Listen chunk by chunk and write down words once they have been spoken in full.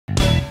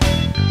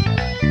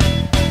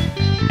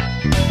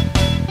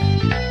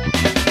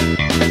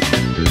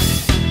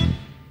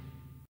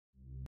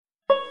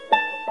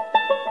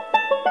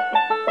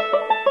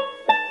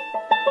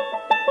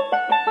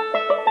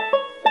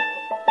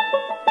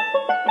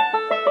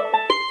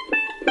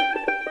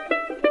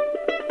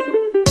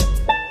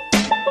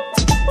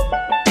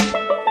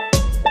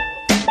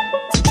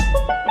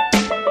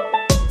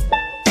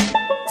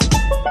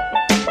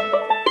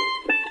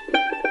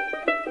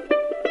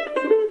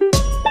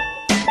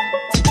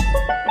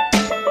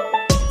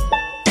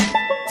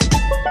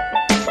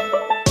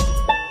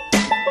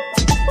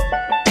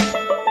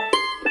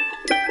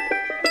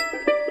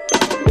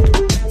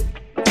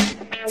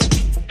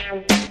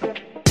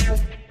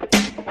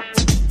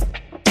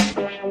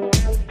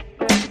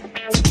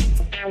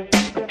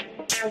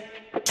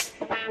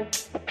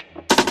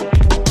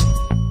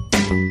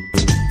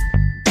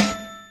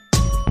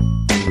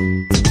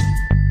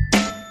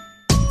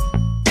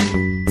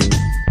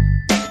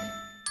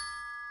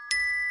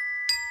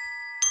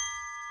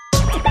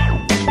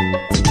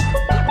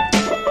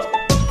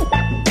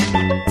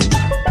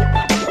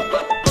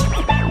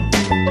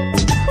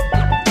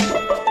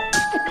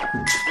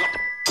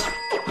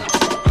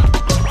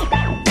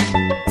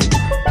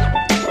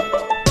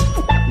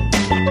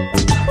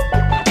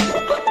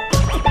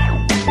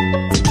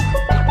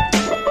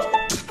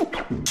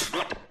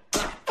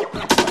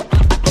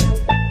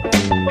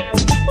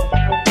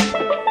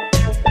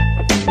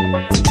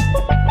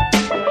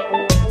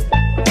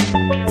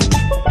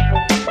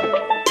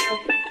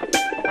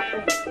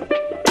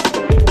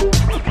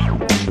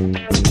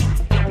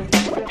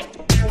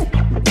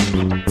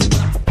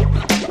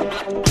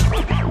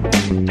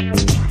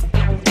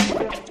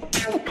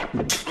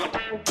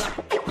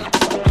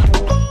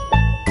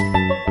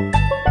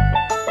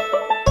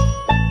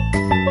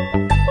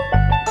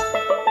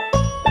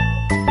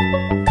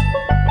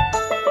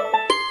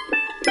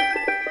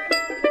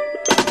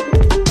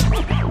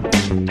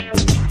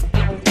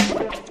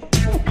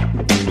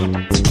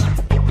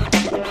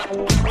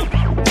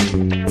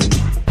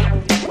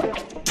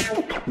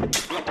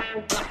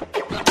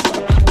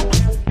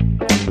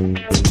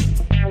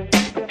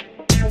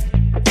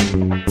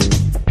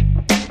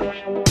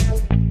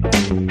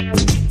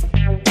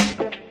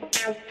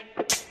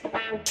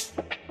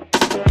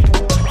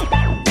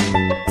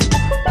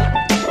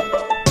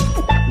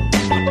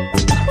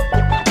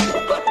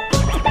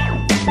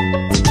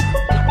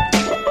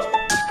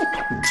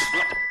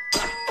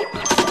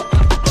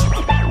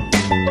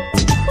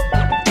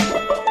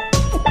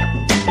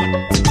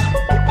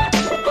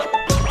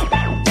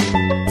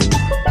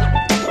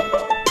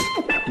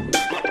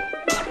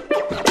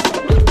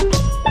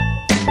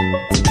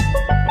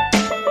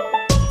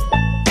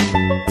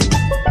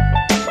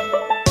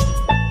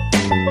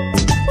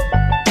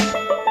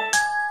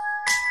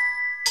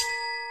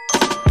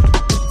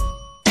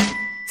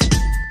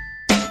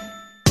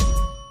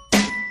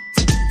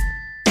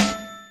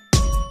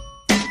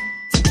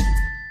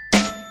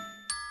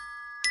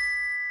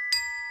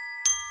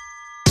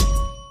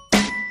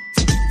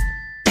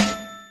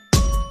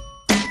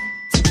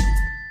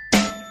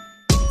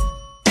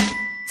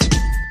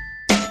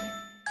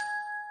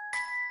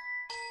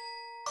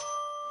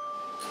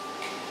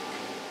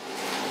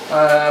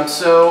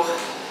So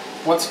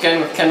once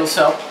again with Kendall's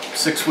help,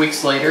 6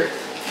 weeks later,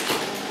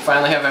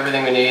 finally have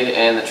everything we need,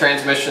 and the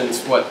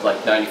transmission's what, like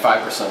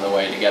 95% of the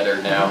way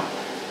together now.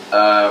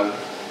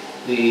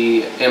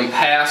 The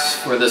impasse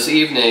for this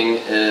evening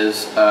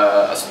is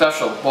a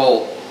special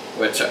bolt,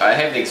 which I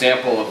have the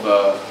example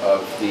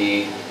of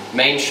the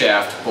main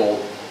shaft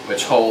bolt,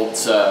 which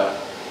holds 5th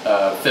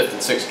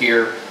and 6th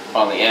gear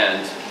on the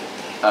end.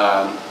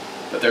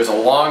 But there's a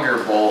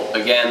longer bolt,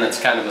 again, that's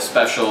kind of a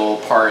special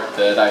part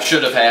that I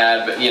should have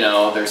had, but you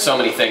know, there's so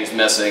many things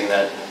missing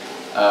that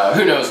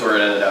who knows where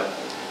it ended up.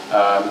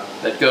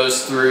 That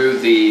goes through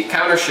the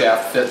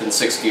countershaft 5th and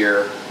 6th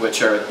gear,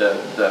 which are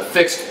the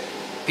fixed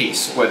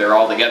piece where they're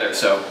all together.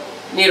 So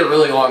you need a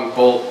really long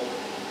bolt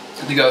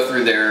to go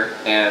through there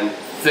and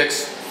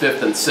fix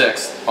 5th and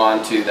 6th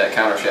onto that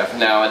countershaft.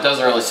 Now, it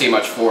doesn't really see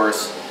much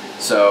force,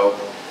 so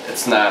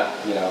it's not,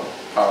 you know,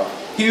 a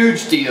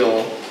huge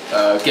deal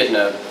getting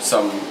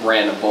some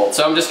random bolt.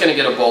 So I'm just going to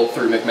get a bolt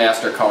through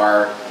McMaster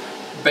Car,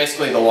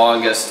 basically the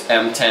longest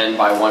M10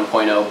 by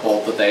 1.0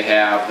 bolt that they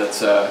have.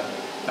 That's a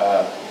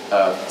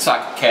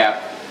socket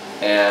cap,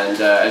 and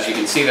as you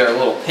can see, there are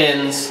little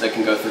pins that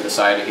can go through the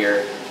side of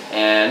here,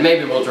 and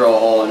maybe we'll drill a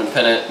hole and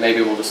pin it,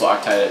 maybe we'll just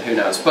Loctite it, who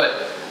knows. But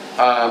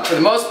for the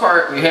most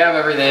part, we have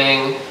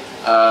everything.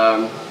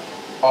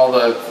 All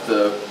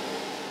the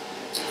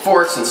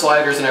forks and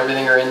sliders and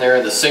everything are in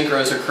there. The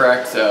synchros are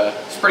correct.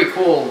 It's pretty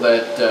cool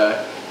that,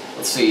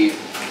 let's see,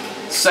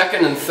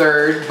 2nd and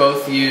 3rd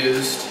both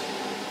used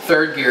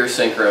 3rd gear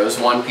synchros,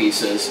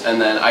 1-pieces, and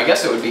then I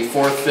guess it would be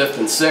 4th, 5th,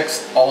 and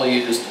 6th all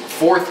used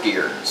 4th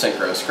gear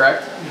synchros,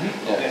 correct?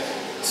 Mm-hmm. Yeah.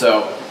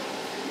 So,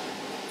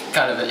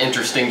 kind of an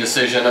interesting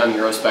decision on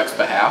Eurospecs'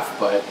 behalf,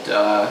 but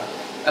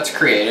that's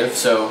creative,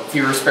 so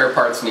fewer spare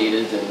parts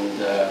needed,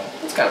 and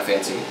it's kind of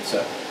fancy.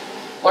 So,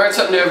 learn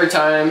something new every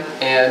time,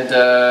 and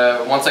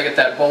once I get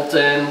that bolt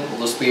in,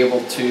 we'll just be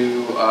able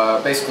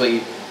to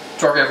basically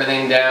torque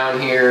everything down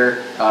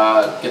here,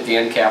 get the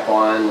end cap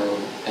on,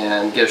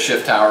 and get a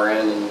shift tower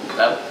in, and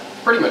that'll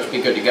pretty much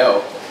be good to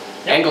go.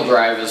 Yep. Angle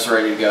drive is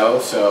ready to go,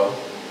 so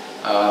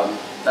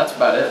that's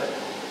about it.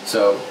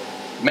 So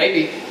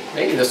maybe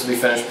this will be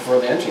finished before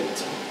the engine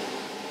gets in.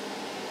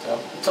 So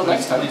until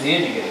next time. When does the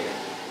engine get here?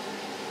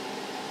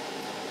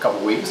 A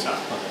couple weeks.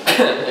 Oh,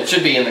 okay. It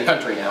should be in the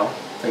country now,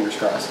 fingers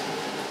crossed.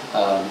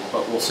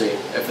 But we'll see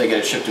if they get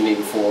it shipped to me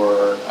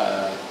before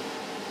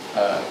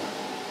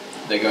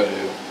they go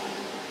to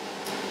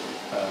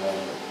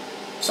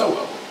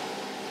Soho,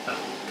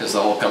 because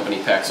the whole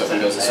company packs up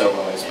and goes to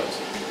Soho, I suppose.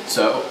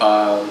 So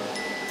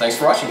thanks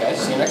for watching, guys.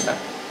 See you next time.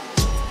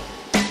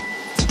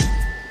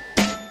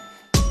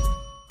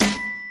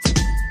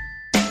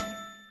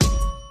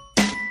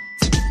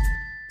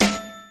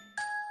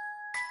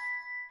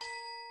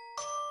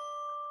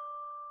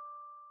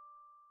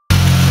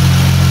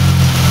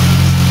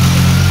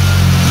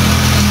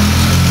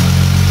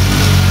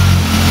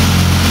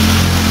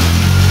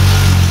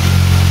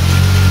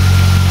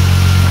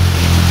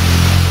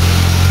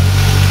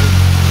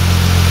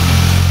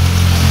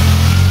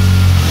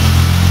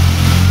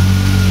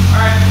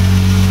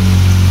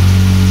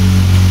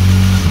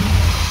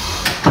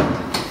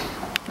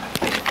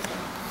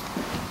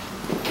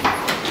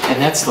 And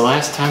that's the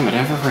last time it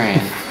ever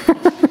ran.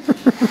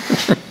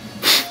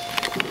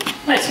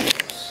 Nice.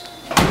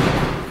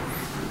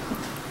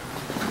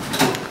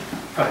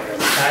 Probably got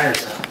the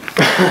tires out.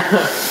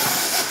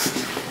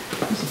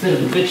 It's a bit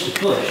of a bitch to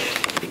push.